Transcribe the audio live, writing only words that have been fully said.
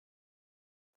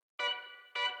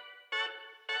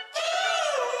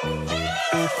Well,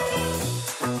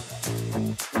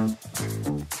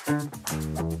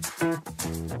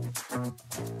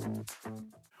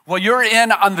 you're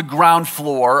in on the ground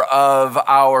floor of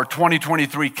our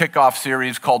 2023 kickoff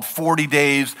series called 40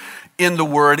 Days in the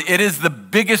Word. It is the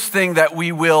biggest thing that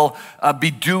we will be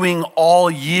doing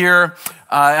all year.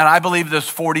 And I believe this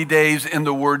 40 Days in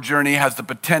the Word journey has the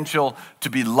potential to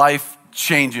be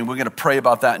life-changing. We're going to pray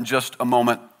about that in just a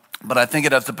moment. But I think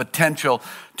it has the potential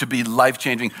to be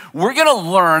life-changing. We're going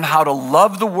to learn how to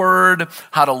love the Word,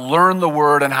 how to learn the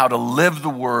Word, and how to live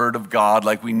the Word of God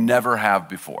like we never have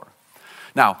before.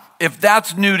 Now, if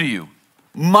that's new to you,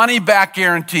 money back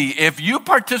guarantee, if you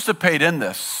participate in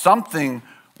this, something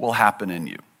will happen in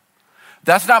you.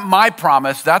 That's not my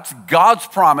promise, that's God's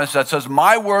promise that says,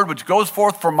 my word which goes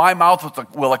forth from my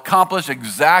mouth will accomplish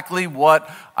exactly what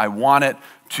I want it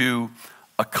to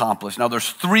accomplish. Now, there's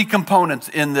three components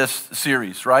in this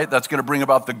series, right? That's going to bring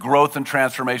about the growth and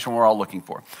transformation we're all looking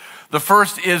for. The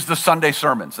first is the Sunday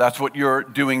sermons. That's what you're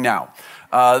doing now.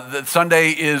 The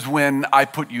Sunday is when I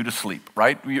put you to sleep,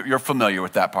 right? You're familiar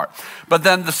with that part. But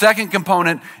then the second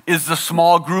component is the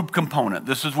small group component.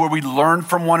 This is where we learn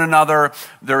from one another.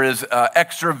 There is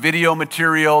extra video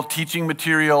material, teaching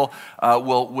material.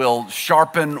 We'll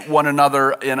sharpen one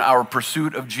another in our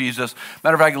pursuit of Jesus.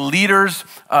 Matter of fact, leaders,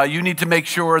 you need to make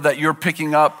sure that you're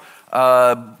picking up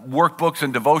workbooks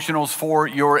and devotionals for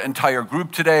your entire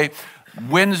group today.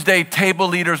 Wednesday, table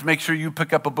leaders, make sure you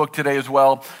pick up a book today as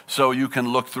well so you can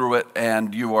look through it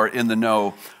and you are in the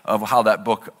know of how that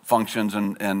book functions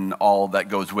and all that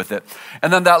goes with it.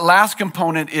 And then that last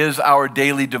component is our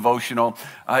daily devotional.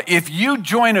 If you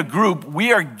join a group,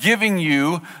 we are giving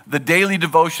you the daily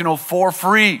devotional for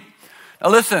free. Now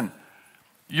listen,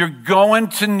 you're going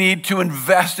to need to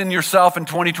invest in yourself in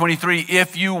 2023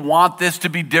 if you want this to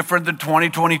be different than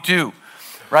 2022.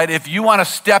 Right? If you want to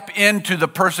step into the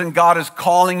person God is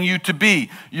calling you to be,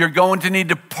 you're going to need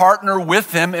to partner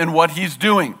with him in what he's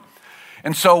doing.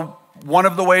 And so one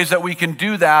of the ways that we can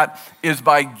do that is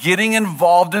by getting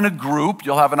involved in a group.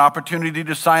 You'll have an opportunity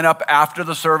to sign up after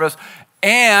the service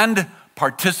and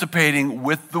participating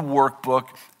with the workbook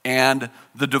and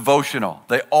the devotional.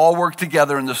 They all work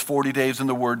together in this 40 Days in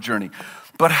the Word journey.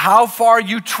 But how far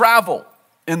you travel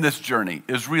in this journey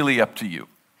is really up to you.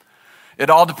 It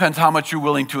all depends how much you're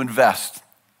willing to invest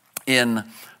in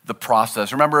the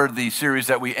process. Remember the series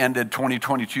that we ended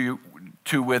 2022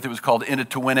 with? It was called In It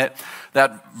to Win It.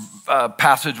 That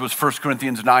passage was 1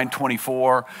 Corinthians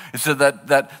 9:24. It said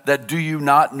that do you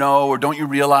not know or don't you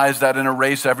realize that in a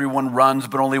race everyone runs,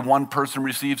 but only one person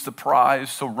receives the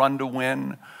prize, so run to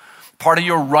win. Part of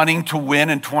your running to win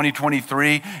in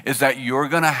 2023 is that you're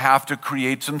going to have to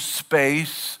create some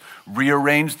space,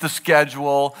 rearrange the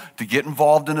schedule, to get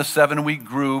involved in a 7-week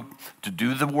group, to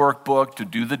do the workbook, to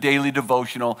do the daily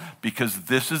devotional, because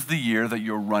this is the year that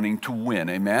you're running to win.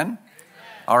 Amen?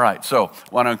 All right, so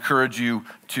I want to encourage you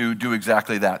to do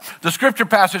exactly that. The scripture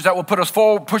passage that will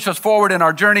push us forward in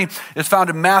our journey is found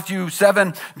in Matthew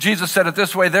 7. Jesus said it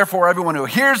this way, therefore everyone who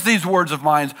hears these words of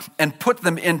mine and put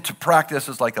them into practice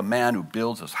is like a man who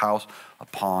builds his house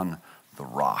upon the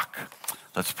rock.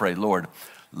 Let's pray. Lord,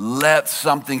 let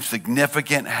something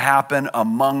significant happen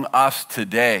among us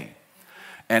today.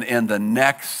 And in the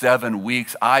next 7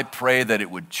 weeks, I pray that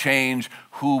it would change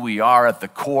who we are at the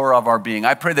core of our being.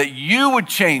 I pray that you would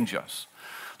change us.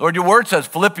 Lord, your word says,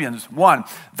 Philippians 1,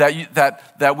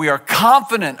 that we are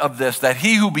confident of this, that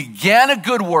he who began a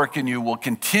good work in you will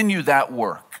continue that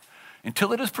work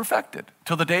until it is perfected,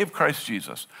 till the day of Christ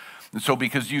Jesus. And so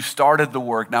because you started the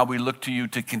work, now we look to you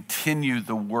to continue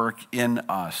the work in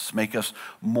us. Make us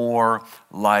more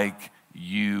like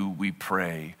you, we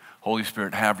pray. Holy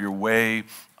Spirit, have your way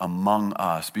among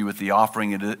us. Be with the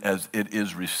offering as it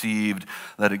is received.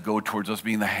 Let it go towards us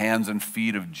being the hands and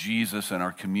feet of Jesus in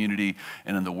our community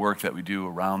and in the work that we do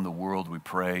around the world, we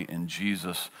pray in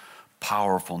Jesus'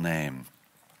 powerful name.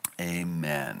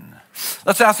 Amen.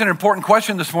 Let's ask an important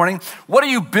question this morning. What are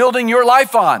you building your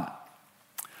life on?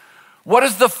 What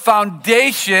is the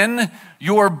foundation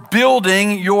you're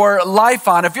building your life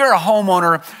on? If you're a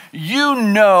homeowner, you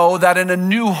know that in a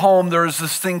new home, there's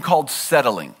this thing called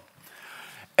settling.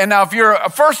 And now if you're a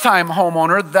first-time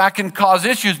homeowner, that can cause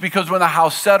issues because when the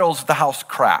house settles, the house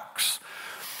cracks.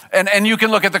 And you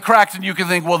can look at the cracks and you can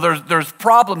think, well, there's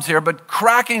problems here, but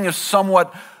cracking is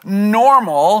somewhat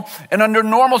normal. And under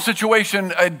normal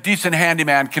situation, a decent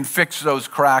handyman can fix those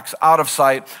cracks out of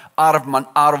sight, out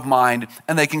of mind,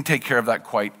 and they can take care of that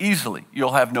quite easily.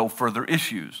 You'll have no further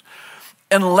issues.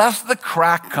 Unless the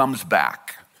crack comes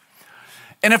back.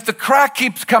 And if the crack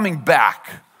keeps coming back,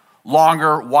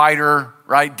 longer, wider,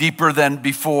 right, deeper than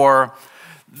before,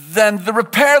 then the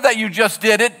repair that you just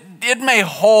did, it may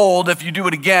hold if you do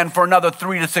it again for another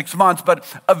 3 to 6 months, but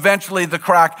eventually the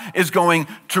crack is going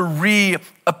to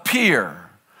reappear.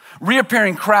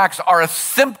 Reappearing cracks are a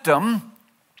symptom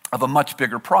of a much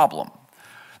bigger problem.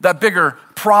 That bigger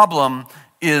problem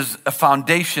is a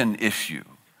foundation issue.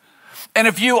 And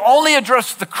if you only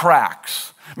address the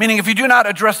cracks, meaning if you do not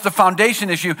address the foundation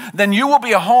issue, then you will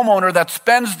be a homeowner that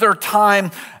spends their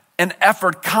time and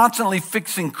effort constantly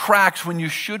fixing cracks when you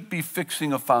should be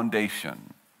fixing a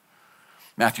foundation.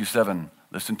 Matthew 7,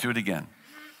 listen to it again.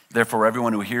 Therefore,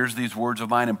 everyone who hears these words of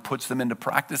mine and puts them into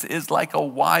practice is like a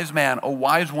wise man, a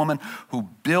wise woman who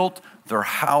built their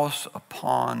house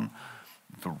upon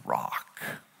the rock.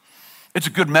 It's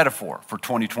a good metaphor for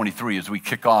 2023 as we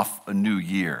kick off a new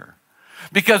year.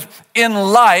 Because in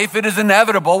life, it is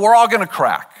inevitable, we're all going to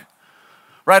crack.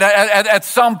 Right? At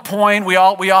some point, we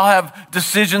all have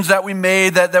decisions that we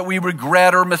made that we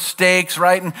regret or mistakes,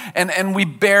 right? And we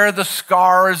bear the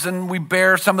scars and we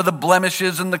bear some of the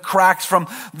blemishes and the cracks from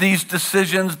these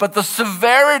decisions. But the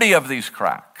severity of these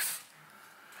cracks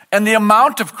and the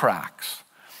amount of cracks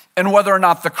and whether or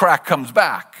not the crack comes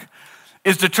back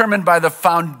is determined by the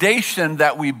foundation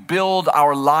that we build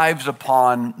our lives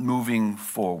upon moving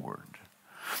forward.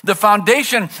 The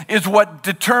foundation is what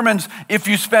determines if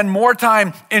you spend more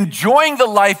time enjoying the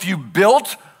life you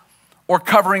built or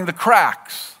covering the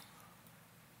cracks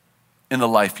in the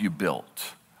life you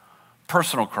built.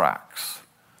 Personal cracks,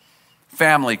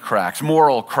 family cracks,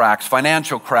 moral cracks,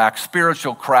 financial cracks,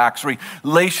 spiritual cracks,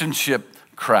 relationship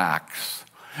cracks.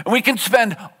 And we can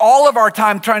spend all of our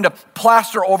time trying to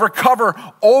cover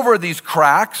over these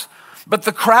cracks. But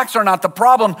the cracks are not the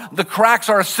problem. The cracks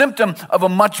are a symptom of a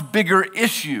much bigger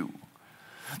issue.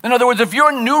 In other words, if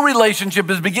your new relationship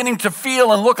is beginning to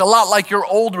feel and look a lot like your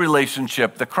old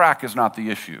relationship, the crack is not the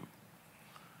issue.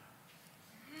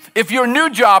 If your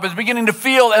new job is beginning to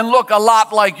feel and look a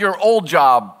lot like your old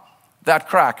job, that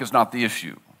crack is not the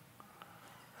issue.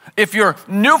 If your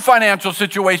new financial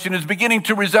situation is beginning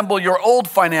to resemble your old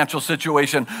financial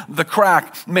situation, the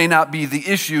crack may not be the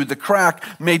issue. The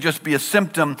crack may just be a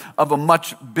symptom of a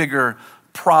much bigger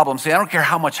problem. See, I don't care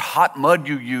how much hot mud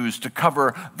you use to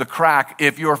cover the crack.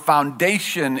 If your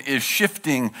foundation is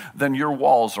shifting, then your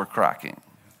walls are cracking.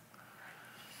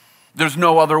 There's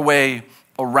no other way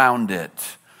around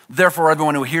it. Therefore,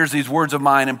 everyone who hears these words of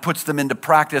mine and puts them into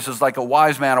practice is like a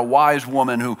wise man, a wise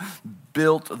woman who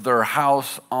built their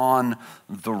house on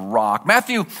the rock.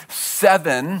 Matthew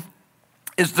 7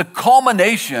 is the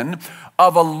culmination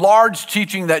of a large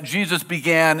teaching that Jesus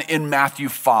began in Matthew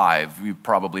 5. You've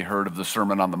probably heard of the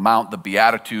Sermon on the Mount, the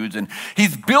Beatitudes, and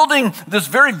he's building this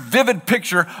very vivid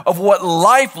picture of what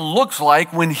life looks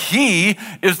like when he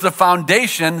is the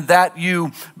foundation that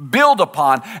you build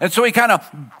upon. And so he kind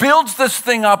of builds this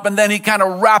thing up and then he kind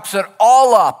of wraps it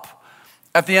all up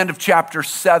at the end of chapter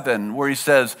 7, where he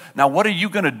says, now what are you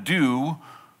going to do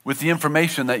with the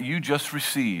information that you just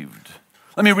received?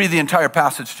 Let me read the entire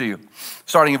passage to you,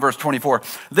 starting in verse 24.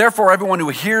 Therefore, everyone who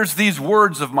hears these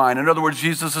words of mine, in other words,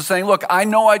 Jesus is saying, look, I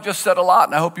know I just said a lot,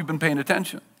 and I hope you've been paying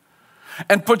attention,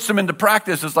 and puts them into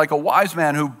practice is like a wise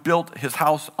man who built his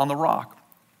house on the rock.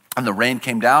 And the rain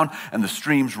came down, and the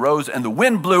streams rose, and the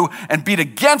wind blew and beat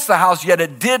against the house, yet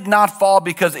it did not fall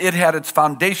because it had its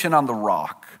foundation on the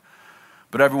rock.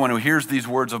 But everyone who hears these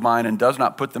words of mine and does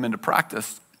not put them into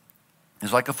practice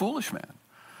is like a foolish man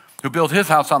who built his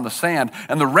house on the sand.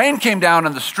 And the rain came down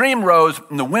and the stream rose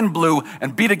and the wind blew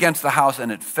and beat against the house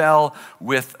and it fell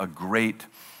with a great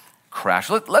crash.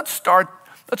 Let's start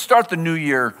the new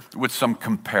year with some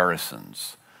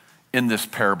comparisons in this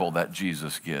parable that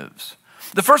Jesus gives.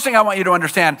 The first thing I want you to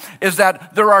understand is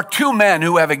that there are two men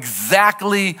who have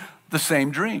exactly the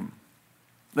same dream.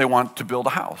 They want to build a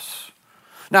house.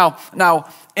 Now,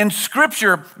 in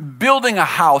Scripture, building a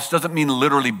house doesn't mean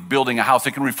literally building a house.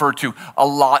 It can refer to a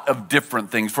lot of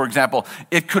different things. For example,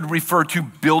 it could refer to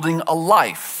building a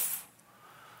life,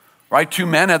 right? Two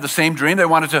men had the same dream. They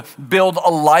wanted to build a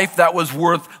life that was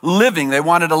worth living. They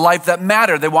wanted a life that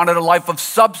mattered. They wanted a life of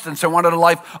substance. They wanted a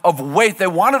life of weight. They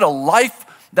wanted a life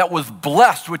that was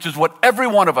blessed, which is what every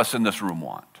one of us in this room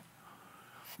want.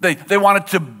 They wanted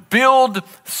to build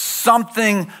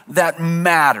something that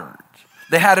mattered.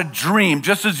 They had a dream,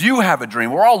 just as you have a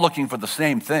dream. We're all looking for the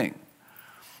same thing.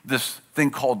 This thing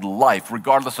called life,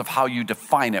 regardless of how you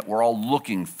define it, we're all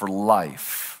looking for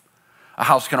life. A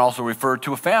house can also refer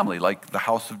to a family, like the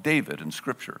house of David in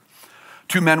Scripture.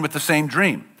 Two men with the same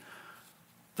dream,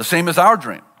 the same as our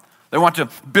dream. They want to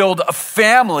build a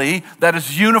family that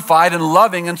is unified and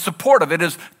loving and supportive. It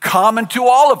is common to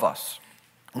all of us.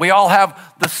 We all have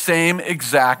the same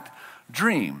exact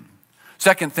dream.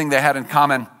 Second thing they had in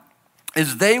common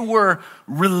is they were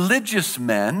religious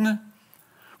men.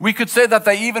 We could say that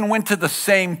they even went to the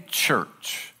same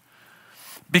church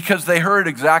because they heard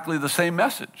exactly the same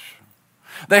message.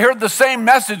 They heard the same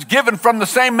message given from the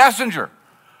same messenger,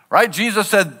 right? Jesus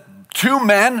said, 2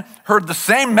 men heard the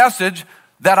same message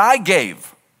that I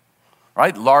gave,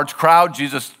 right? Large crowd,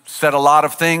 Jesus said a lot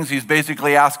of things. He's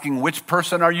basically asking, which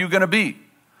person are you going to be?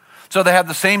 So they had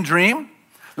the same dream.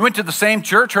 They went to the same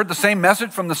church, heard the same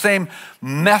message from the same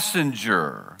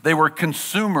messenger. They were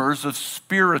consumers of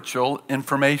spiritual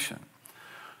information.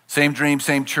 Same dream,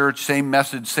 same church, same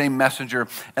message, same messenger.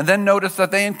 And then notice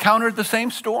that they encountered the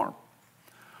same storm.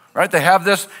 Right? They have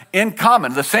this in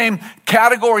common. The same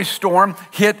category storm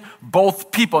hit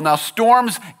both people. Now,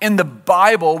 storms in the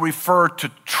Bible refer to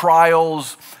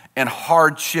trials and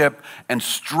hardship and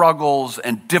struggles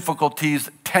and difficulties,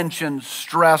 tension,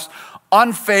 stress,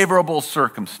 unfavorable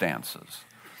circumstances.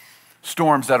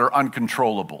 Storms that are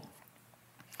uncontrollable.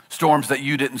 Storms that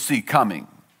you didn't see coming.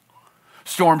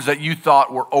 Storms that you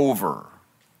thought were over.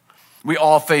 We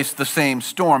all face the same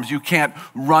storms. You can't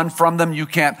run from them. You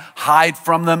can't hide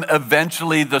from them.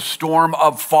 Eventually, the storm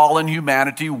of fallen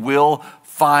humanity will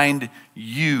find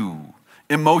you.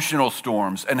 Emotional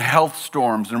storms and health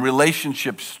storms and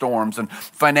relationship storms and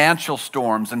financial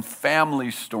storms and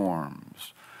family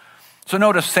storms. So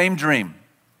notice, same dream.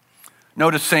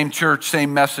 Notice, same church,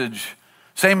 same message,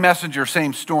 same messenger,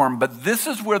 same storm. But this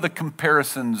is where the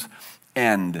comparisons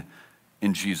end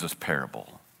in Jesus'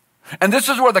 parable. And this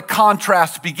is where the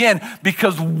contrasts begin,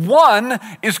 because one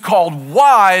is called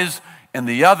wise and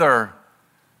the other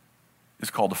is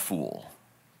called a fool.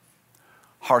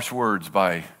 Harsh words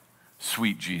by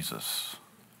sweet Jesus.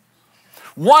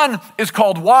 One is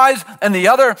called wise and the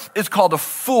other is called a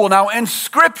fool. Now in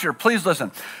Scripture, please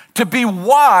listen, to be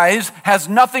wise has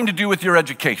nothing to do with your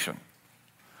education.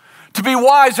 To be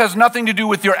wise has nothing to do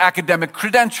with your academic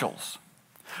credentials.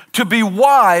 To be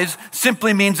wise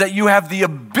simply means that you have the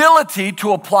ability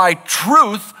to apply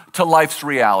truth to life's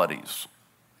realities.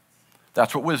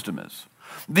 That's what wisdom is.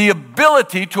 The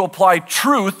ability to apply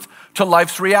truth to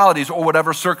life's realities or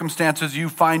whatever circumstances you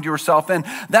find yourself in.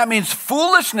 That means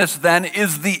foolishness then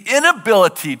is the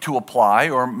inability to apply,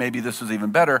 or maybe this is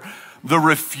even better, the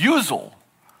refusal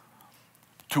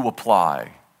to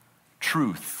apply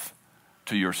truth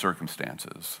to your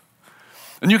circumstances.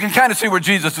 And you can kind of see where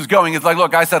Jesus is going. It's like,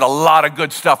 look, I said a lot of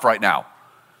good stuff right now.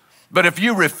 But if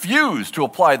you refuse to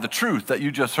apply the truth that you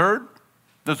just heard,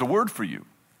 there's a word for you.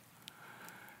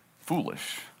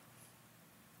 Foolish.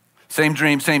 Same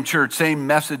dream, same church, same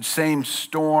message, same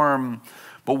storm.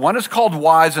 But one is called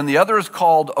wise and the other is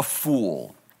called a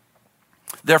fool.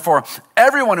 Therefore,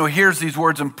 everyone who hears these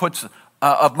words and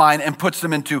of mine and puts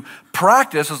them into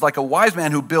practice is like a wise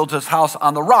man who builds his house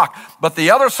on the rock. But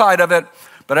the other side of it,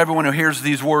 but everyone who hears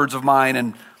these words of mine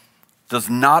and does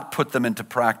not put them into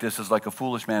practice is like a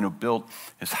foolish man who built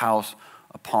his house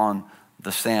upon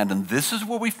the sand. And this is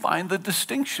where we find the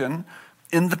distinction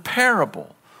in the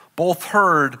parable. Both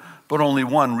heard, but only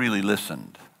one really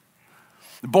listened.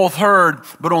 Both heard,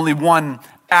 but only one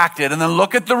acted. And then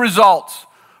look at the results,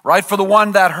 right? For the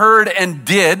one that heard and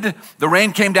did, the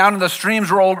rain came down and the streams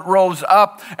rose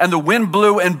up and the wind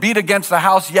blew and beat against the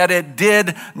house, yet it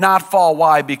did not fall.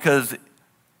 Why? Because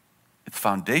its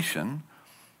foundation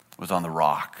was on the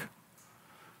rock.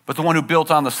 But the one who built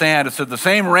on the sand, it said the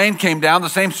same rain came down, the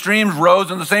same streams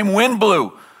rose, and the same wind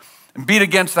blew and beat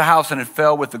against the house, and it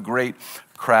fell with a great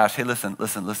crash. Hey, listen.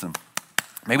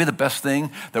 Maybe the best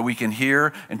thing that we can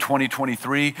hear in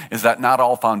 2023 is that not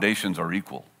all foundations are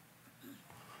equal.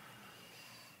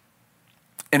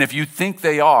 And if you think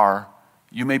they are,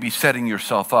 you may be setting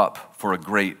yourself up for a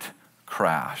great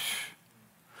crash.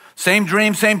 Same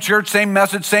dream, same church, same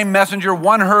message, same messenger.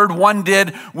 One heard, one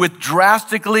did, with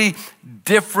drastically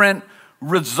different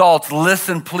results.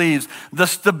 Listen, please. The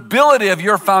stability of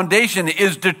your foundation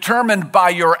is determined by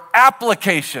your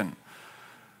application,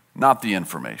 not the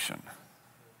information.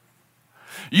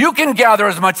 You can gather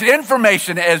as much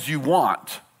information as you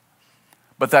want,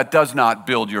 but that does not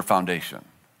build your foundation.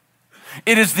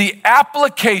 It is the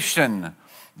application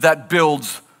that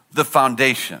builds the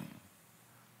foundation.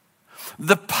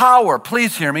 The power,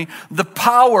 please hear me, the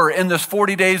power in this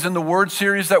 40 Days in the Word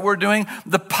series that we're doing,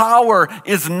 the power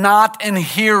is not in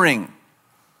hearing.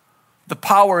 The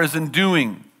power is in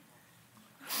doing.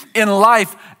 In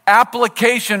life,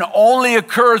 application only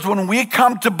occurs when we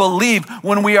come to believe,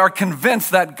 when we are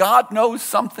convinced that God knows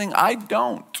something I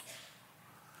don't.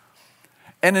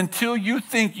 And until you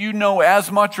think you know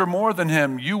as much or more than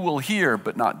Him, you will hear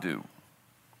but not do.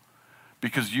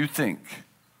 Because you think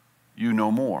you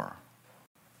know more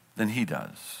than He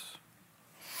does.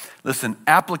 Listen,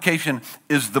 application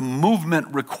is the movement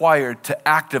required to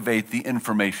activate the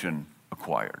information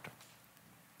acquired.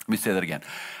 Let me say that again.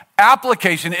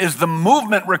 Application is the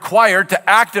movement required to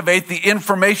activate the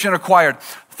information acquired.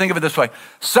 Think of it this way.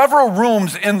 Several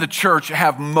rooms in the church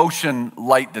have motion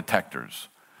light detectors,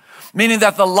 meaning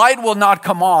that the light will not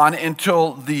come on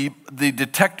until the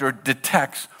detector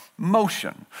detects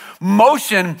motion.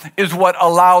 Motion is what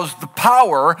allows the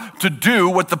power to do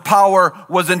what the power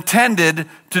was intended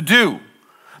to do.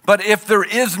 But if there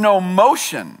is no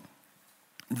motion,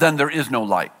 then there is no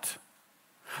light.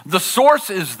 The source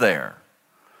is there.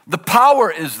 The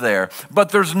power is there, but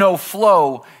there's no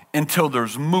flow until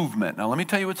there's movement. Now, let me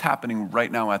tell you what's happening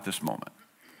right now at this moment.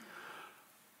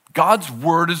 God's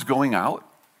word is going out.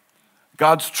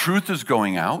 God's truth is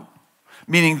going out,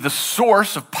 meaning the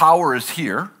source of power is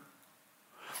here.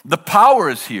 The power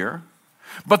is here,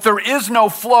 but there is no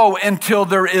flow until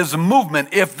there is movement.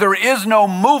 If there is no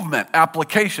movement,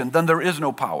 application, then there is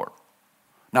no power.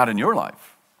 Not in your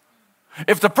life.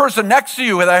 If the person next to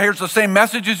you that hears the same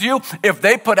message as you, if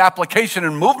they put application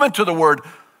and movement to the word,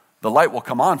 the light will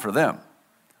come on for them.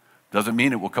 Doesn't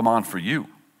mean it will come on for you.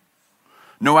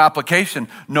 No application,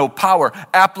 no power.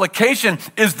 Application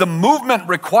is the movement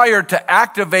required to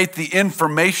activate the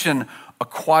information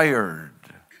acquired.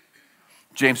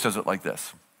 James says it like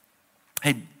this.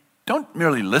 Hey, don't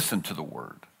merely listen to the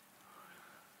word.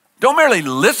 Don't merely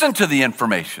listen to the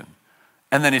information.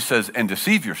 And then he says, and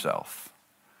deceive yourself.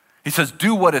 He says,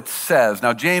 do what it says.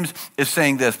 Now, James is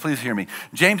saying this, please hear me.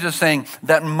 James is saying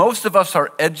that most of us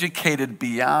are educated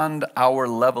beyond our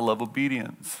level of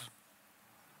obedience.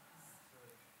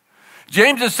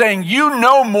 James is saying, you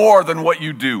know more than what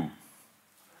you do.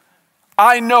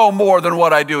 I know more than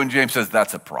what I do. And James says,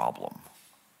 that's a problem.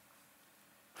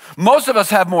 Most of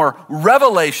us have more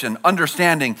revelation,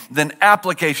 understanding than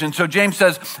application. So James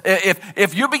says,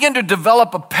 if you begin to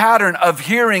develop a pattern of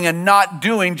hearing and not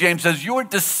doing, James says, you're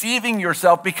deceiving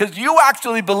yourself because you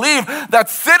actually believe that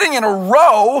sitting in a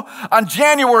row on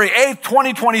January 8th,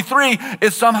 2023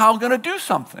 is somehow going to do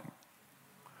something.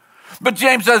 But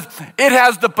James says, it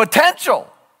has the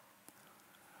potential,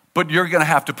 but you're going to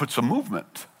have to put some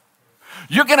movement.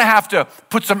 You're going to have to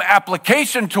put some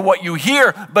application to what you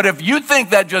hear. But if you think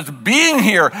that just being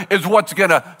here is what's going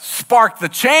to spark the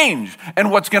change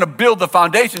and what's going to build the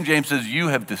foundation, James says, you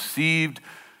have deceived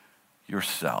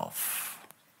yourself.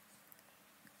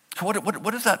 So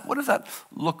what does that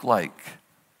look like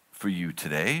for you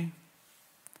today?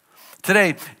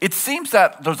 Today, it seems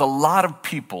that there's a lot of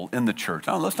people in the church.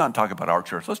 Now, let's not talk about our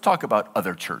church. Let's talk about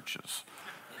other churches.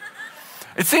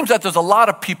 It seems that there's a lot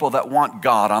of people that want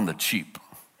God on the cheap.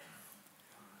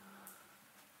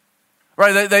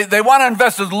 Right? They want to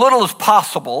invest as little as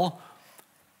possible,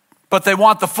 but they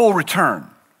want the full return.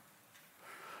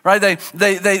 Right? They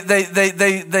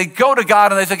go to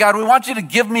God and they say, God, we want you to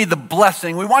give me the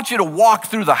blessing. We want you to walk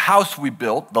through the house we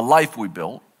built, the life we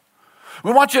built.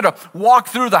 We want you to walk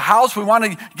through the house. We want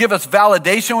to give us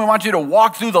validation. We want you to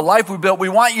walk through the life we built. We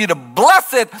want you to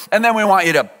bless it, and then we want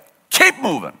you to keep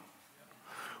moving.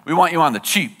 We want you on the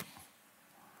cheap.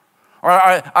 Or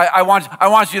I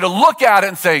want you to look at it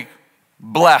and say,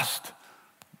 blessed,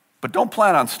 but don't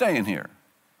plan on staying here.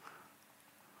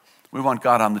 We want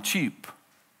God on the cheap.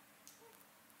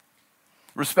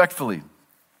 Respectfully.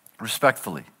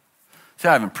 See,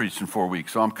 I haven't preached in 4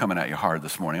 weeks, so I'm coming at you hard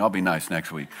this morning. I'll be nice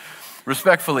next week.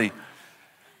 Respectfully,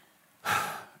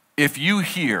 if you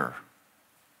hear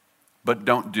but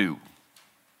don't do,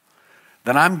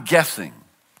 then I'm guessing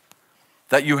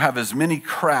that you have as many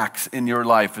cracks in your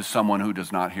life as someone who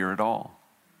does not hear at all.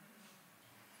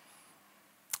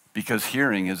 Because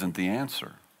hearing isn't the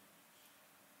answer.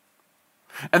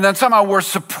 And then somehow we're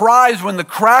surprised when the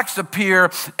cracks appear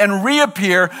and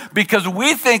reappear because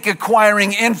we think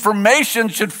acquiring information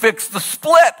should fix the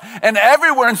split. And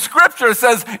everywhere in Scripture it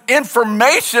says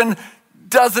information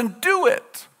doesn't do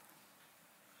it.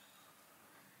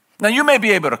 Now you may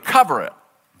be able to cover it.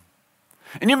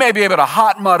 And you may be able to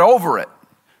hot mud over it.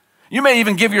 You may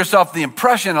even give yourself the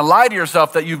impression and lie to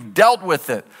yourself that you've dealt with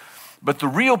it. But the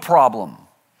real problem,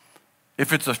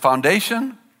 if it's a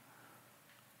foundation,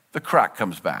 the crack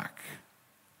comes back.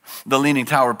 The Leaning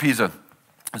Tower of Pisa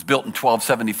was built in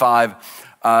 1275.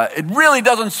 It really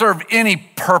doesn't serve any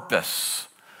purpose,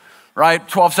 right?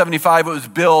 1275 it was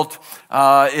built.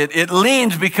 It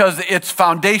leans because its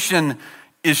foundation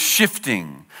is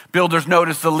shifting. Builders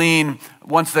noticed the lean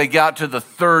once they got to the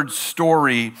third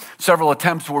story. Several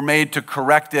attempts were made to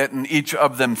correct it, and each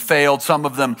of them failed. Some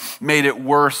of them made it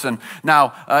worse. And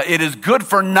now it is good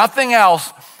for nothing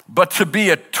else but to be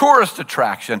a tourist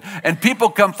attraction. And people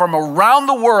come from around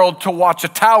the world to watch a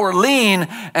tower lean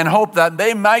and hope that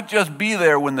they might just be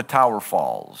there when the tower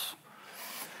falls.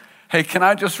 Hey, can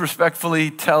I just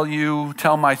respectfully tell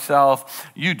myself,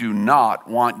 you do not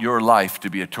want your life to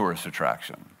be a tourist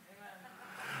attraction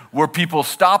where people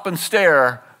stop and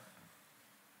stare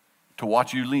to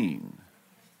watch you lean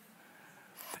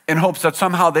in hopes that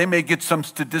somehow they may get some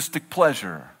sadistic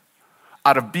pleasure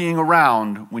out of being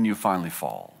around when you finally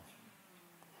fall.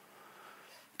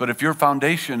 But if your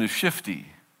foundation is shifty,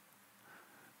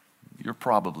 you're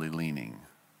probably leaning.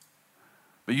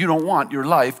 But you don't want your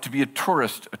life to be a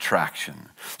tourist attraction.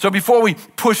 So before we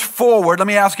push forward, let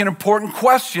me ask an important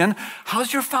question.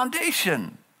 How's your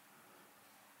foundation?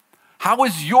 How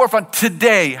is your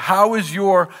today? How is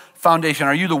your foundation?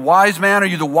 Are you the wise man? Are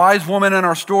you the wise woman in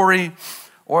our story?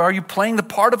 Or are you playing the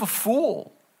part of a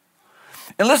fool?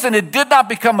 And listen, it did not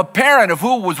become apparent of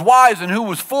who was wise and who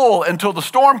was fool until the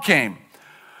storm came.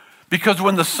 Because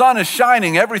when the sun is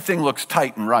shining, everything looks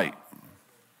tight and right.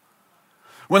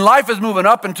 When life is moving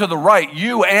up and to the right,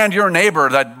 you and your neighbor,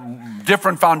 that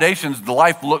different foundations, the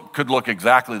life could look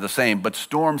exactly the same. But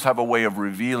storms have a way of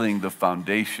revealing the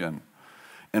foundation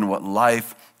and what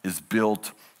life is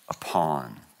built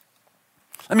upon.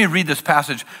 Let me read this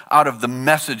passage out of the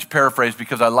Message paraphrase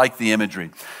because I like the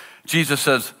imagery. Jesus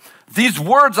says, "These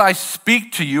words I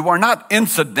speak to you are not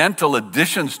incidental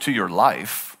additions to your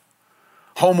life,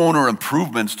 homeowner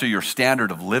improvements to your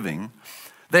standard of living.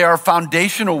 They are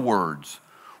foundational words,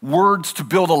 words to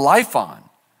build a life on.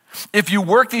 If you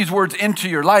work these words into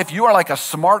your life, you are like a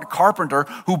smart carpenter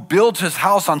who builds his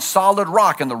house on solid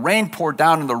rock, and the rain poured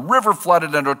down and the river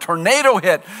flooded and a tornado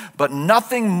hit, but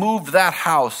nothing moved that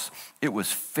house. It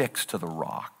was fixed to the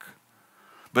rock.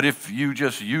 But if you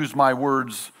just use my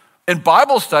words in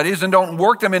Bible studies and don't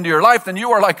work them into your life, then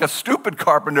you are like a stupid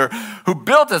carpenter who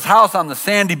built his house on the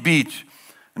sandy beach.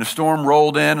 And a storm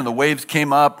rolled in and the waves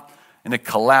came up and it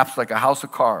collapsed like a house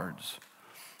of cards."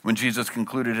 When Jesus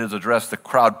concluded his address, the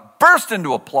crowd burst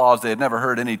into applause. They had never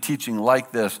heard any teaching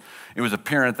like this. It was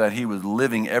apparent that he was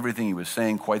living everything he was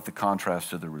saying, quite the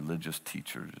contrast to the religious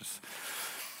teachers.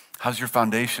 How's your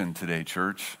foundation today,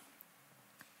 church?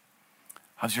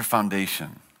 How's your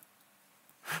foundation?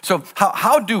 So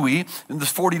how do we, in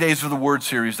this 40 Days of the Word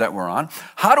series that we're on,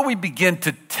 how do we begin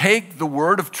to take the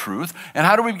word of truth and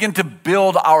how do we begin to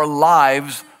build our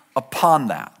lives upon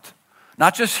that?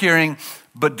 Not just hearing,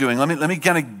 but doing. Let me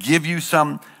kind of give you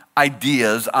some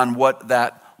ideas on what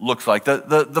that looks like.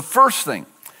 The first thing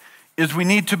is we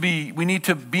need to be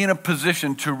in a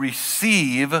position to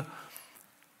receive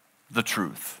the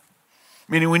truth.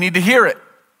 Meaning we need to hear it,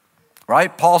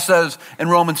 right? Paul says in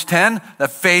Romans 10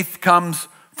 that faith comes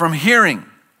from hearing,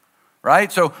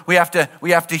 right? So we have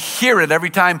to hear it. Every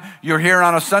time you're here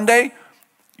on a Sunday,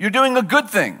 you're doing a good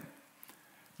thing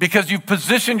because you've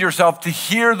positioned yourself to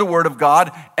hear the word of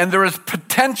God, and there is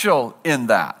potential in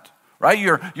that, right?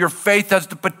 Your faith has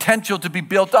the potential to be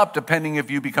built up depending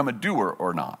if you become a doer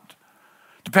or not,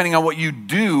 depending on what you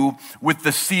do with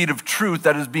the seed of truth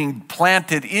that is being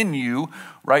planted in you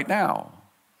right now,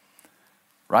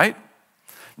 right?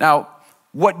 Now,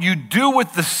 what you do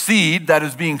with the seed that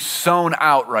is being sown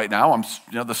out right now,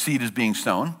 the seed is being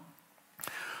sown.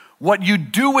 What you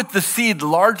do with the seed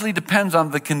largely depends on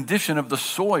the condition of the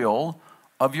soil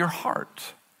of your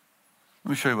heart. Let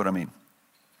me show you what I mean.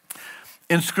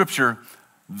 In Scripture,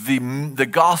 the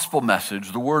gospel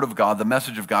message, the word of God, the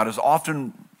message of God is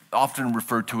often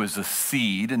referred to as a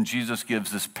seed, and Jesus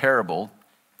gives this parable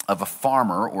of a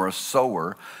farmer or a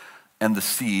sower and the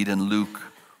seed in Luke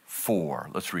 4.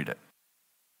 Let's read it.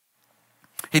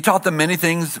 He taught them many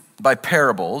things by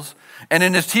parables. And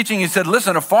in his teaching, he said,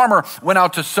 listen, a farmer went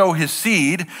out to sow his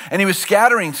seed, and he was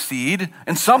scattering seed,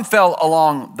 and some fell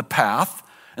along the path,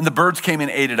 and the birds came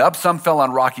and ate it up. Some fell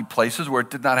on rocky places where it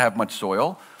did not have much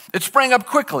soil. It sprang up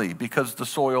quickly because the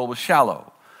soil was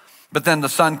shallow. But then the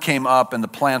sun came up, and the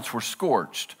plants were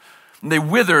scorched. And they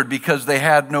withered because they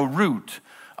had no root.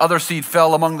 Other seed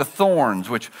fell among the thorns,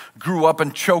 which grew up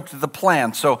and choked the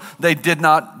plants, so they did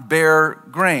not bear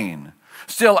grain.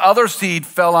 Still, other seed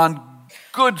fell on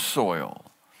good soil.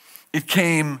 It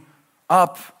came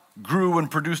up, grew,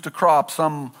 and produced a crop,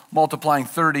 some multiplying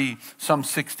 30, some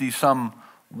 60, some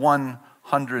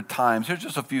 100 times. Here's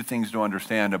just a few things to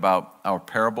understand about our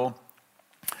parable.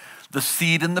 The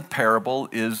seed in the parable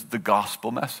is the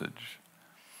gospel message.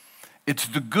 It's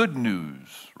the good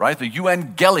news, right? The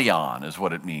euangelion is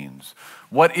what it means.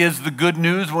 What is the good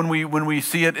news when we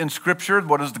see it in Scripture?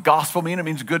 What does the gospel mean? It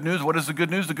means good news. What is the good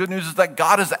news? The good news is that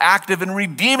God is active in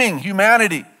redeeming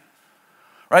humanity,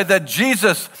 right? That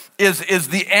Jesus is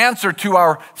the answer to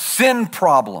our sin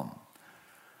problem.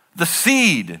 The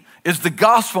seed is the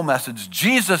gospel message.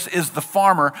 Jesus is the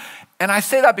farmer. And I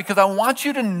say that because I want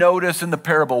you to notice in the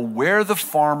parable where the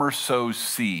farmer sows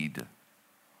seed.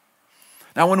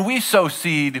 Now, when we sow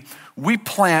seed, we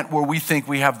plant where we think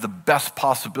we have the best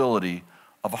possibility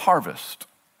of a harvest.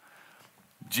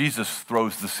 Jesus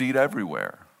throws the seed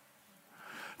everywhere.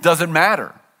 Doesn't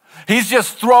matter. He's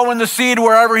just throwing the seed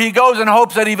wherever he goes in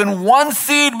hopes that even one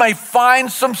seed may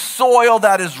find some soil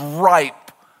that is ripe.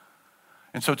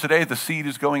 And so today the seed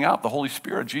is going out. The Holy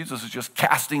Spirit, Jesus, is just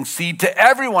casting seed to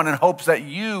everyone in hopes that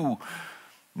you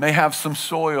may have some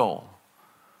soil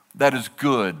that is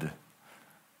good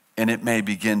and it may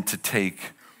begin to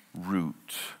take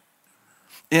root.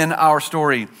 In our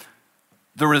story,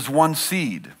 there is one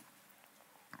seed.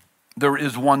 There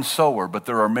is one sower, but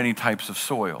there are many types of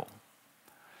soil.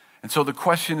 And so the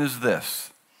question is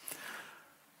this.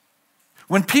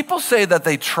 When people say that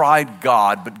they tried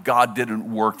God, but God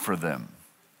didn't work for them,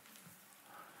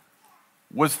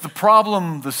 was the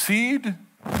problem the seed?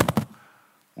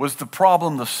 Was the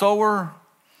problem the sower?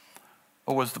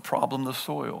 Or was the problem the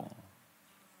soil?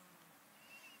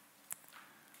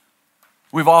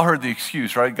 We've all heard the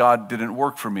excuse, right? God didn't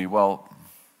work for me. Well,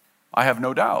 I have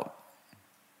no doubt.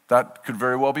 That could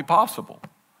very well be possible.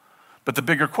 But the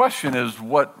bigger question is,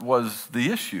 what was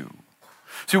the issue?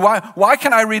 See, why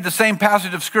can I read the same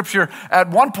passage of Scripture at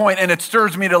one point and it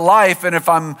stirs me to life, and if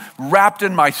I'm wrapped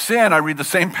in my sin, I read the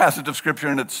same passage of Scripture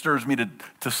and it stirs me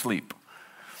to sleep?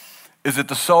 Is it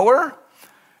the sower?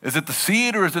 Is it the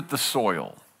seed, or is it the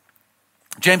soil?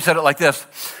 James said it like this: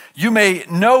 "You may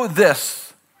know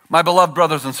this, my beloved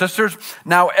brothers and sisters.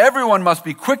 Now everyone must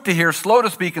be quick to hear, slow to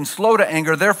speak, and slow to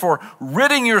anger. Therefore,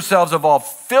 ridding yourselves of all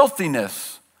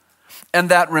filthiness and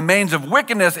that remains of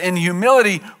wickedness, in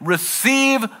humility,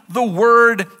 receive the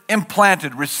word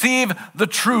implanted. Receive the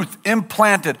truth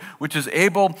implanted, which is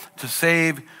able to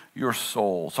save your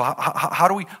soul." So how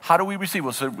do we receive?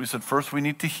 Well, we said first we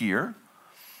need to hear.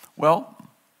 Well,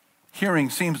 hearing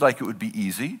seems like it would be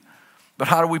easy, but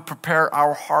how do we prepare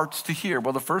our hearts to hear?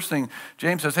 Well, the first thing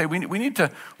James says, hey, we need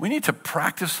to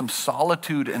practice some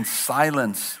solitude and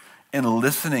silence and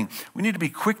listening. We need to be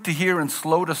quick to hear and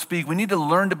slow to speak. We need to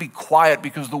learn to be quiet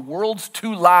because the world's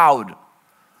too loud.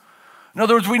 In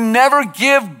other words, we never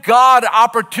give God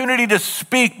opportunity to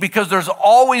speak because there's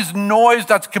always noise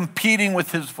that's competing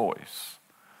with his voice.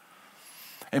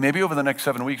 And maybe over the next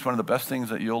 7 weeks, one of the best things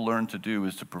that you'll learn to do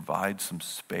is to provide some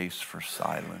space for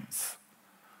silence.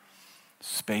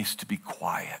 Space to be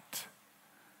quiet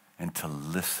and to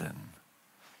listen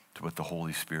to what the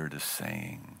Holy Spirit is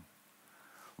saying.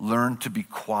 Learn to be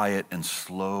quiet and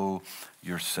slow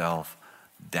yourself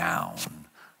down.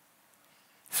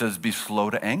 It says be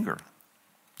slow to anger.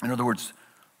 In other words,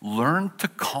 learn to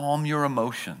calm your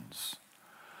emotions.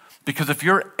 Because if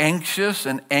you're anxious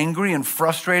and angry and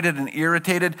frustrated and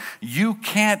irritated, you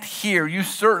can't hear. You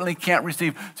certainly can't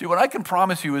receive. See, what I can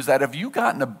promise you is that if you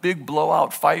got in a big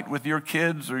blowout fight with your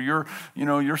kids or your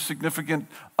significant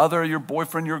other, your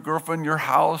boyfriend, your girlfriend, your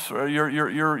house, or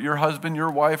your husband, your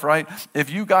wife, right?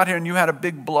 If you got here and you had a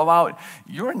big blowout,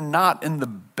 you're not in the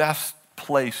best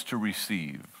place to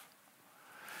receive.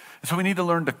 So we need to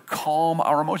learn to calm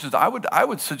our emotions. I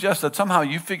would suggest that somehow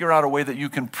you figure out a way that you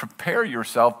can prepare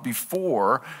yourself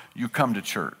before you come to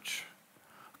church.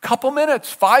 A couple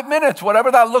minutes, 5 minutes, whatever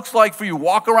that looks like for you.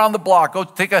 Walk around the block, go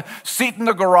take a seat in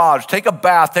the garage, take a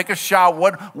bath, take a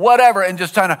shower, whatever, and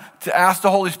just trying to ask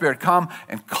the Holy Spirit, come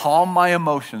and calm my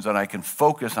emotions, and I can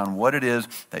focus on what it is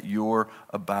that you're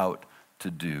about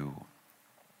to do.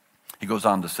 He goes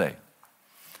on to say,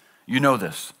 you know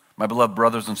this, my beloved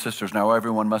brothers and sisters, now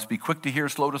everyone must be quick to hear,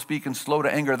 slow to speak, and slow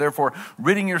to anger. Therefore,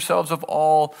 ridding yourselves of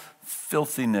all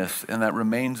filthiness and that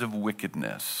remains of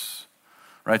wickedness.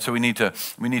 Right? So we need to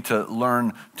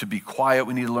learn to be quiet.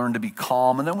 We need to learn to be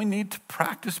calm. And then we need to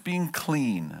practice being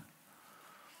clean.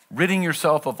 Ridding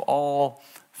yourself of all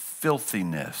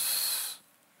filthiness.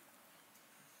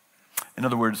 In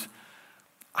other words,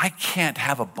 I can't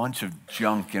have a bunch of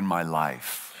junk in my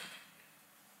life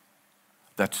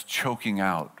that's choking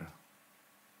out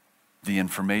the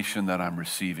information that I'm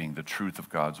receiving, the truth of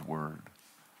God's word,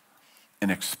 and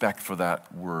expect for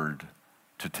that word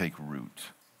to take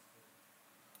root.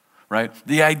 Right?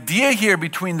 The idea here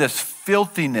between this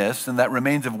filthiness and that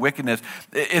remains of wickedness,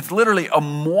 it's literally a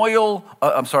moral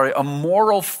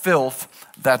filth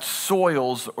that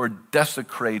soils or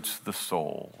desecrates the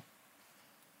soul.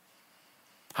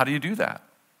 How do you do that?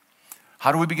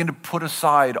 How do we begin to put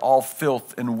aside all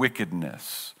filth and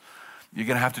wickedness? You're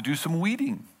going to have to do some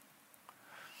weeding.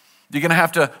 You're going to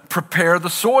have to prepare the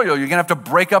soil. You're going to have to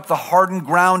break up the hardened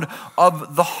ground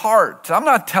of the heart. I'm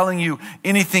not telling you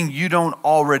anything you don't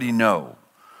already know,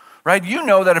 right? You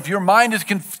know that if your mind is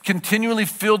continually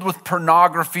filled with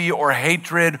pornography or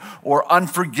hatred or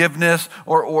unforgiveness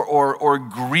or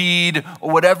greed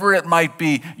or whatever it might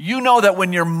be, you know that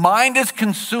when your mind is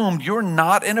consumed, you're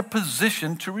not in a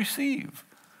position to receive.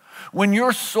 When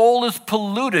your soul is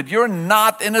polluted, you're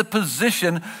not in a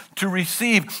position to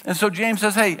receive. And so James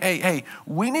says, hey,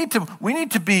 we need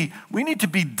to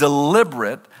be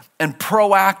deliberate and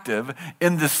proactive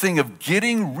in this thing of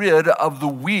getting rid of the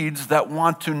weeds that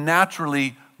want to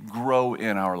naturally grow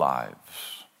in our lives.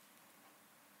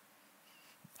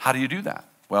 How do you do that?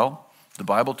 Well, the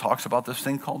Bible talks about this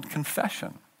thing called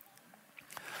confession.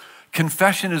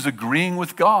 Confession is agreeing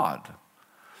with God.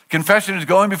 Confession is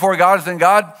going before God and saying,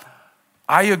 God,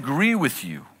 I agree with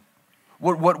you.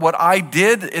 What I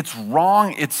did, it's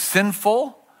wrong, it's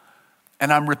sinful,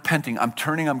 and I'm repenting. I'm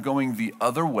going the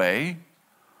other way.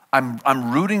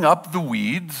 I'm rooting up the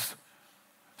weeds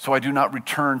so I do not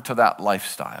return to that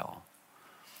lifestyle.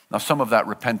 Now, some of that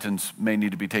repentance may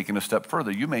need to be taken a step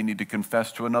further. You may need to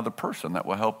confess to another person that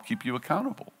will help keep you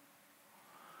accountable.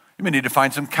 You may need to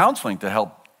find some counseling to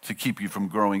help to keep you from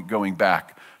going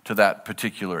back to that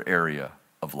particular area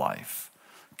of life.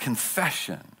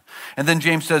 Confession. And then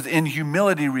James says, in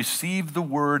humility, receive the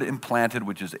word implanted,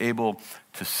 which is able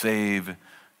to save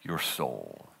your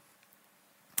soul.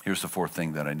 Here's the fourth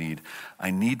thing that I need.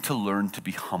 I need to learn to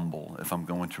be humble if I'm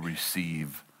going to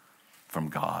receive from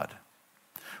God.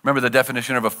 Remember, the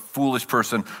definition of a foolish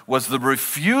person was the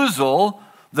refusal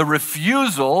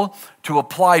to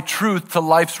apply truth to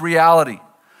life's reality.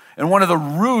 And one of the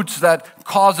roots that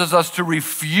causes us to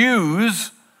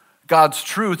refuse God's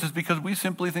truth is because we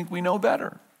simply think we know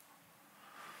better.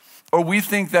 Or we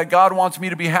think that God wants me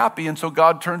to be happy, and so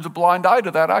God turns a blind eye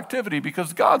to that activity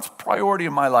because God's priority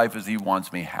in my life is he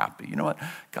wants me happy. You know what?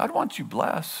 God wants you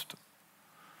blessed.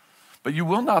 But you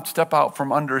will not step out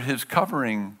from under his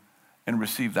covering and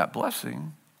receive that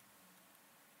blessing.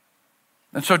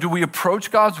 And so do we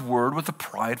approach God's word with a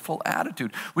prideful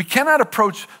attitude? We cannot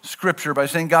approach Scripture by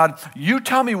saying, God, you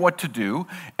tell me what to do,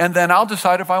 and then I'll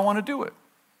decide if I want to do it.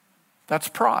 That's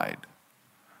pride.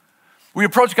 We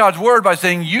approach God's word by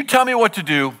saying, you tell me what to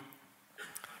do,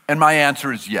 and my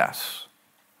answer is yes.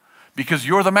 Because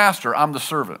you're the master, I'm the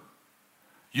servant.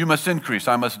 You must increase,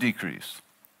 I must decrease.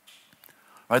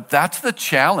 Right? That's the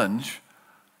challenge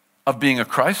of being a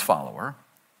Christ follower.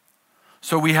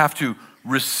 So we have to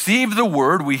receive the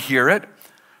word, we hear it,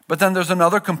 but then there's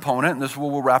another component, and this is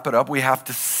where we'll wrap it up. We have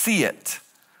to see it,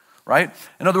 right?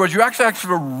 In other words, you actually have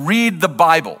to read the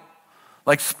Bible.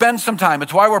 Like, spend some time.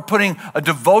 It's why we're putting a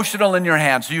devotional in your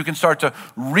hand so you can start to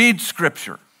read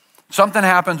Scripture. Something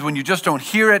happens when you just don't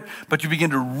hear it, but you begin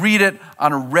to read it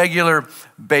on a regular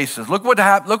basis. Look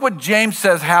what James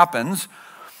says happens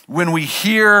when we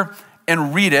hear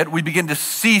and read it. We begin to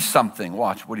see something.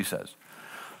 Watch what he says.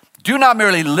 Do not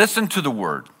merely listen to the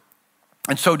word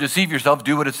and so deceive yourself.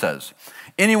 Do what it says.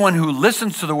 Anyone who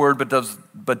listens to the word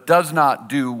but does not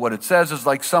do what it says is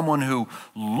like someone who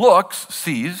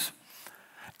sees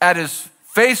at his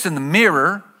face in the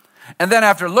mirror, and then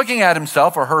after looking at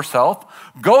himself or herself,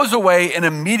 goes away and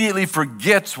immediately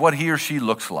forgets what he or she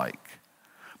looks like.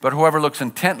 But whoever looks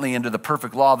intently into the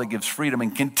perfect law that gives freedom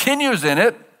and continues in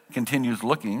it, continues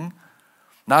looking,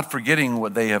 not forgetting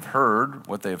what they have heard,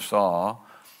 what they have saw,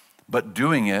 but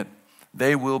doing it,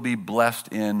 they will be blessed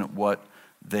in what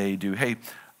they do. Hey,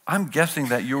 I'm guessing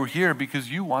that you're here because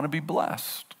you want to be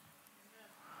blessed.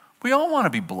 We all want to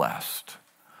be blessed.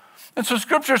 And so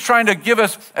Scripture is trying to give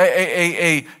us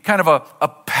a kind of a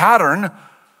pattern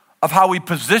of how we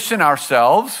position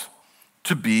ourselves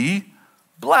to be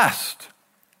blessed,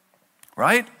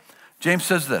 right? James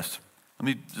says this. Let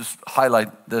me just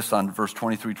highlight this on verse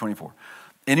 23, 24.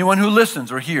 Anyone who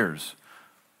listens or hears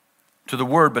to the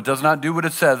word but does not do what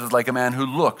it says is like a man who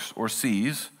looks or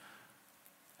sees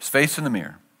his face in the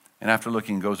mirror, and after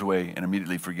looking goes away and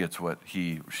immediately forgets what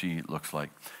he or she looks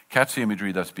like. Catch the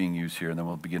imagery that's being used here, and then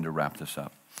we'll begin to wrap this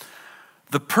up.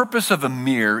 The purpose of a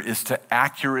mirror is to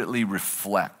accurately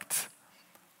reflect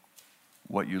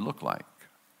what you look like.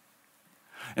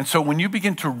 And so when you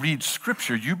begin to read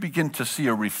Scripture, you begin to see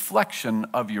a reflection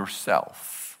of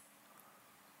yourself.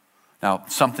 Now,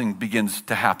 something begins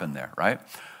to happen there, right?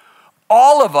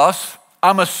 All of us,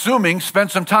 I'm assuming, spent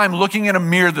some time looking in a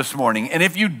mirror this morning. And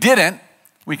if you didn't,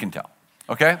 we can tell,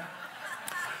 okay?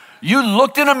 You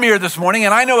looked in a mirror this morning,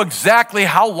 and I know exactly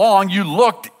how long you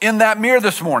looked in that mirror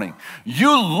this morning.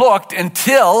 You looked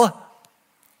until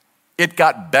it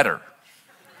got better.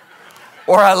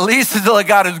 or at least until it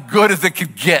got as good as it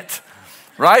could get,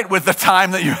 right? With the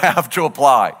time that you have to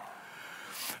apply.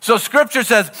 So Scripture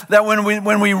says that when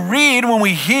we read, when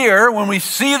we hear, when we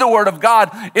see the Word of God,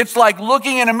 it's like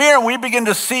looking in a mirror and we begin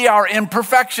to see our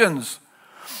imperfections.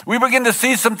 We begin to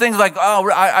see some things like, oh,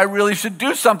 I really should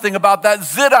do something about that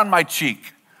zit on my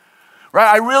cheek. Right?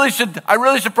 I really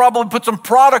should probably put some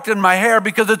product in my hair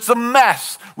because it's a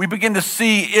mess. We begin to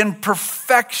see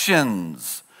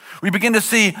imperfections. We begin to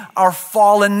see our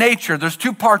fallen nature. There's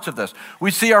two parts of this.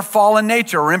 We see our fallen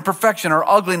nature, or imperfection, or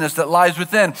ugliness that lies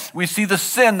within. We see the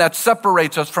sin that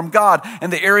separates us from God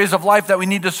and the areas of life that we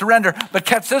need to surrender. But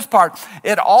catch this part.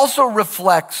 It also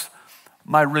reflects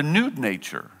my renewed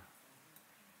nature.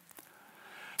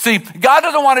 See, God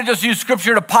doesn't want to just use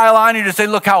Scripture to pile on you to say,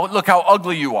 look how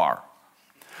ugly you are.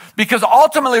 Because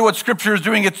ultimately what Scripture is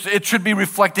doing, it should be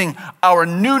reflecting our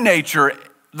new nature,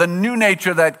 the new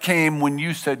nature that came when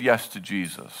you said yes to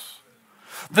Jesus.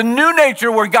 The new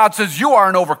nature where God says you are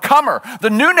an overcomer. The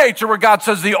new nature where God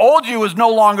says the old you is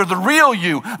no longer the real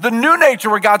you. The new nature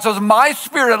where God says my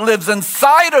Spirit lives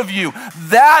inside of you.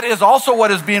 That is also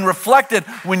what is being reflected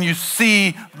when you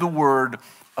see the Word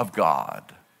of God.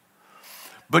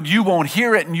 But you won't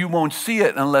hear it and you won't see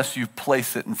it unless you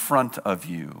place it in front of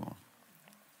you.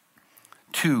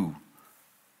 Two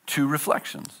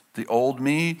reflections. The old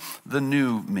me, the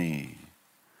new me.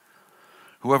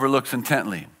 Whoever looks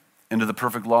intently into the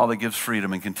perfect law that gives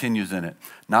freedom and continues in it,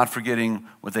 not forgetting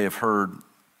what they have heard,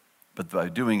 but by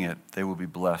doing it, they will be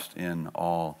blessed in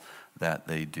all that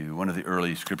they do. One of the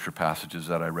early scripture passages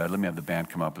that I read, let me have the band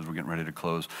come up as we're getting ready to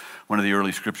close. One of the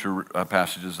early scripture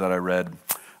passages that I read,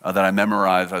 that I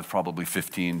memorized, I was probably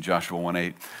 15, Joshua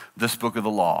 1:8. This book of the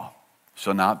law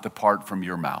shall not depart from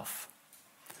your mouth,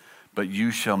 but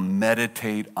you shall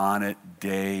meditate on it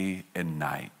day and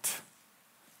night,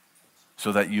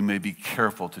 so that you may be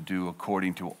careful to do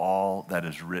according to all that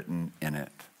is written in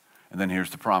it. And then here's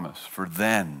the promise. For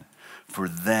then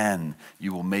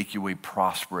you will make your way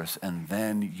prosperous, and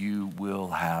then you will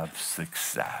have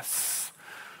success.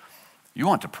 You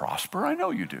want to prosper? I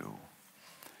know you do.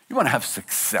 You want to have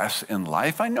success in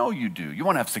life? I know you do. You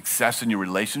want to have success in your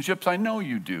relationships? I know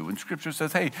you do. And Scripture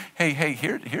says, hey,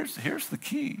 here's the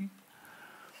key.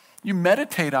 You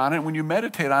meditate on it. When you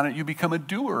meditate on it, you become a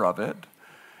doer of it.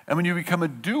 And when you become a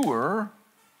doer,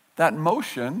 that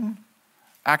motion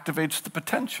activates the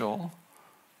potential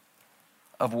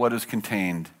of what is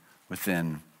contained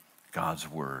within God's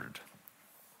Word.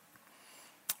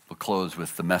 We'll close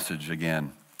with the message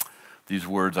again. These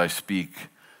words I speak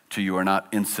to you are not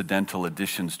incidental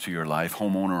additions to your life,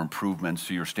 homeowner improvements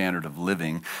to your standard of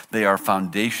living. They are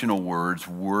foundational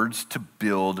words to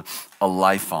build a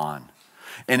life on.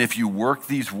 And if you work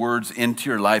these words into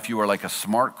your life, you are like a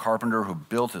smart carpenter who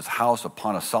built his house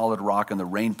upon a solid rock, and the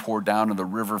rain poured down and the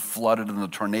river flooded and the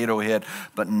tornado hit,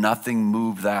 but nothing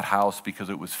moved that house because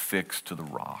it was fixed to the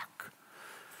rock.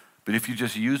 But if you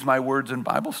just use my words in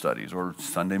Bible studies or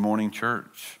Sunday morning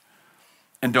church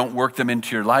and don't work them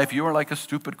into your life, you are like a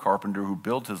stupid carpenter who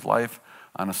built his life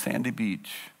on a sandy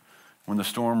beach. When the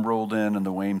storm rolled in and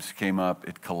the waves came up,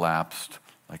 it collapsed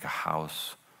like a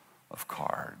house of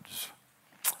cards.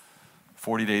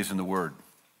 40 days in the Word.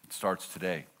 It starts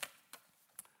today.